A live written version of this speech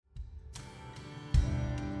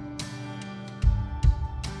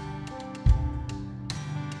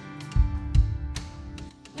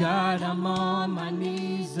God, I'm on my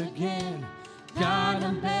knees again. God,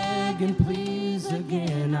 I'm begging, please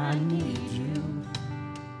again. I need you.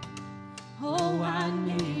 Oh, I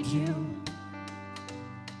need you.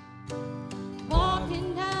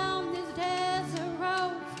 Walking down this desert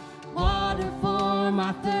road, water for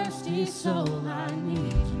my thirsty soul. I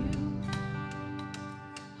need you.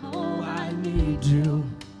 Oh, I need you.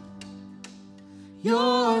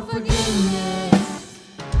 Your forgiveness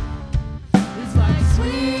is like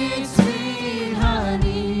sweet, sweet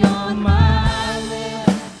honey on my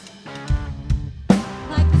lips,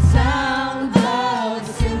 like the sound of a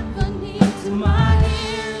symphony to my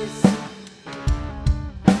ears,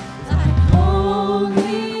 like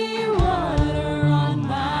holy water on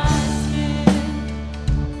my skin.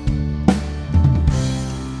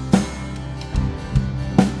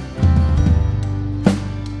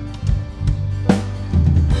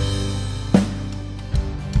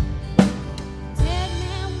 Dead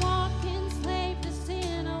man walking, slave to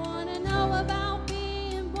sin. I wanna know about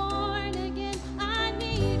being born again. I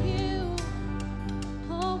need you.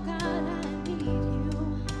 Oh God, I need you.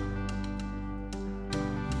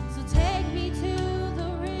 So take me to the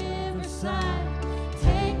riverside.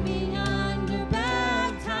 Take me under,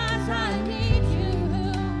 baptize. I need you.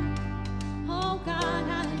 Oh God,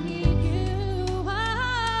 I need you.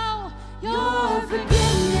 Oh, your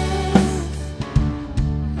forgiveness.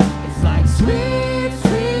 It's like sweet,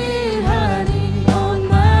 sweet honey on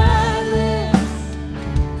my lips,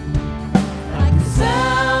 like the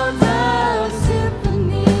sound of a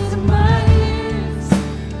symphony to my ears,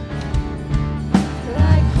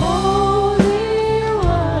 like holy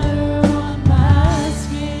water on my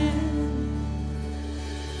skin.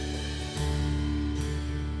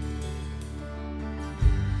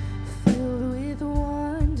 Filled with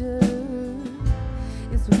wonder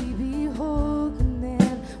as we behold the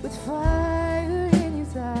man with fire in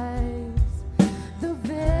his eyes, the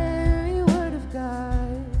very word of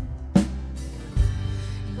God.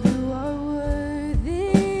 You are worthy,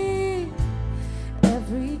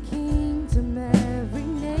 every kingdom, every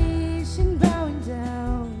nation bowing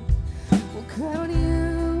down will crown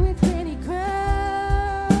you with many crowns.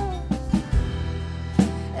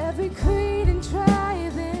 Every creed and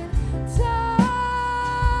tribe and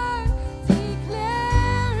tongue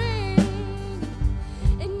declaring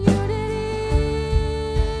in unity,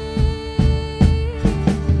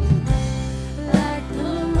 like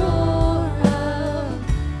the roar of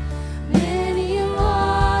many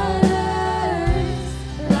waters,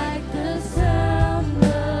 like the sound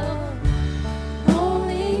of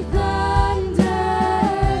rolling thunder.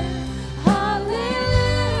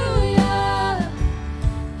 Hallelujah.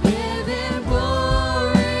 Give him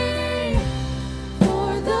glory, for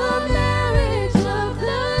the marriage of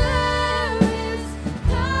the Lamb is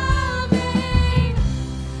coming.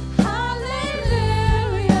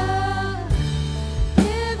 Hallelujah.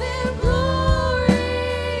 Give him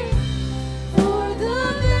glory, for the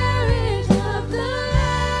marriage of the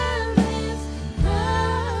Lamb is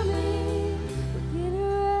coming. We're getting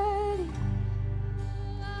ready.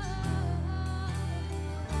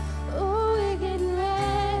 Oh, we're getting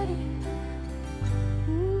ready.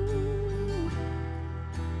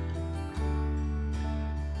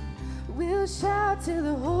 We'll shout till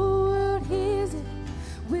the whole world hears it.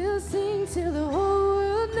 We'll sing till the whole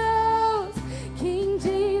world knows. King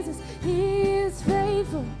Jesus, He is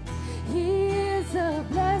faithful. He is a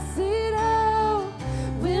blessed hope.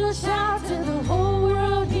 We'll shout till the whole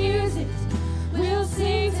world hears it. We'll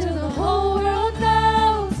sing till the whole world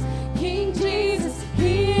knows. King Jesus,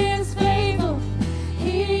 He is faithful.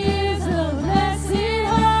 He is a blessed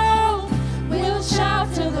hope. We'll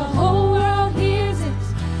shout till the whole world hears it.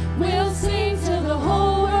 We'll sing till the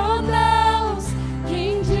whole world knows.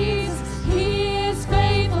 King Jesus, He is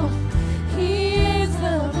faithful. He is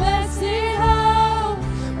the blessed hope.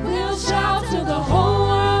 We'll shout till the whole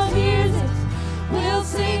world hears it. We'll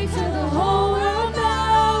sing till the whole world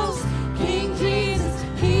knows. King Jesus,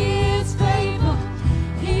 He is faithful.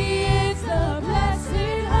 He is the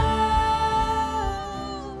blessed hope.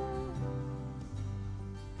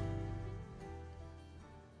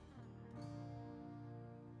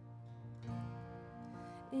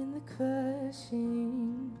 In the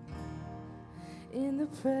crushing, in the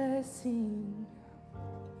pressing,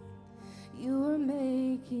 you are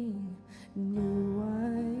making new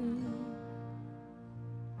wine.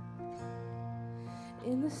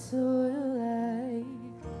 In the soil I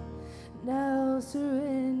now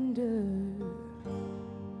surrender.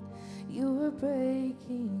 You are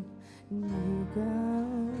breaking new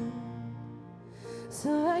ground. So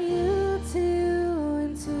I yield to you.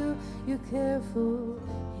 Into your careful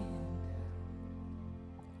hand.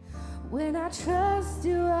 When I trust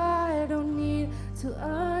you, I don't need to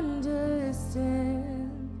understand.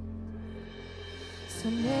 So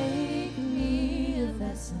make me a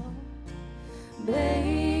vessel,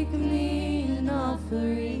 make me an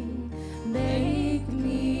offering, make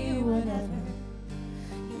me whatever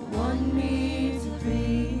you want me to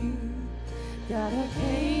be. God, I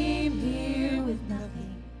came here with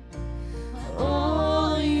nothing.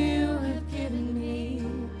 All you have given me,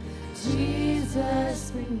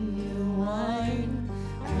 Jesus, bring your wine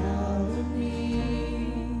out of me.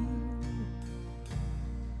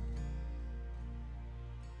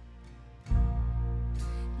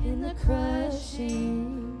 In the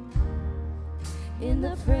crushing, in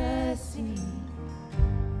the pressing,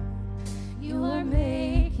 you are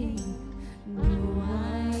making new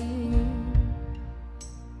wine.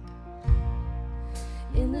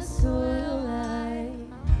 In the soil I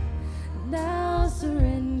now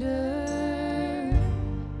surrender,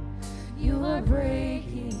 you are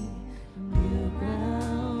breaking new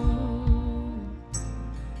ground.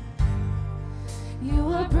 You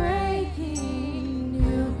are breaking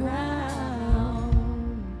new ground.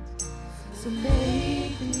 So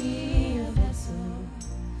make me a vessel,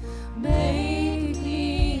 make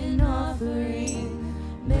me an offering,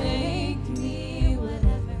 make me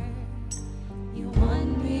whatever you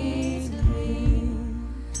want me to be.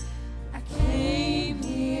 I came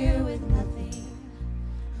here with nothing.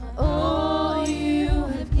 All you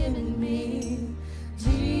have given me,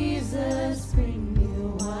 Jesus, bring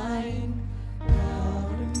new wine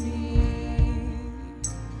out of me.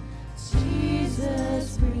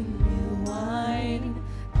 Jesus, bring new wine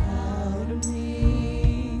out of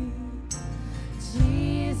me.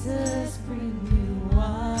 Jesus, bring new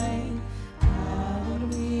wine out of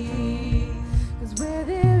me. 'Cause where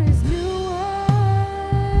there is new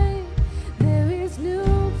wine, there is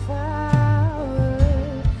new power,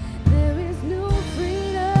 there is new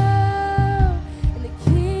freedom, and the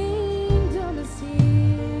kingdom is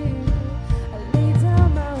here. I lay down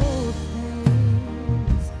my old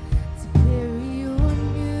plans to carry your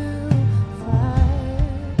new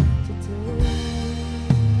fire today.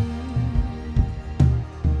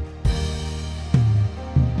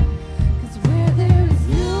 'Cause where there is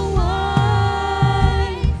new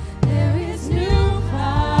wine, there is new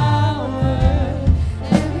power,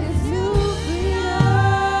 there is new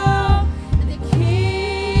freedom, and the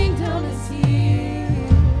kingdom is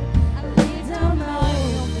here. I lay down my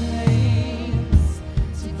old plans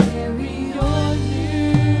to carry your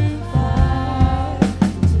new fire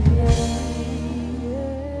today.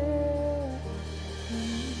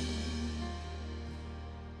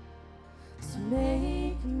 So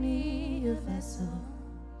make me a vessel,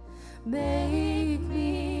 make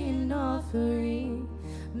me an offering,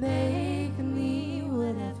 make me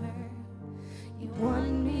whatever you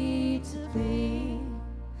want me to be.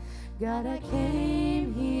 God, I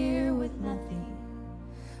came here with nothing.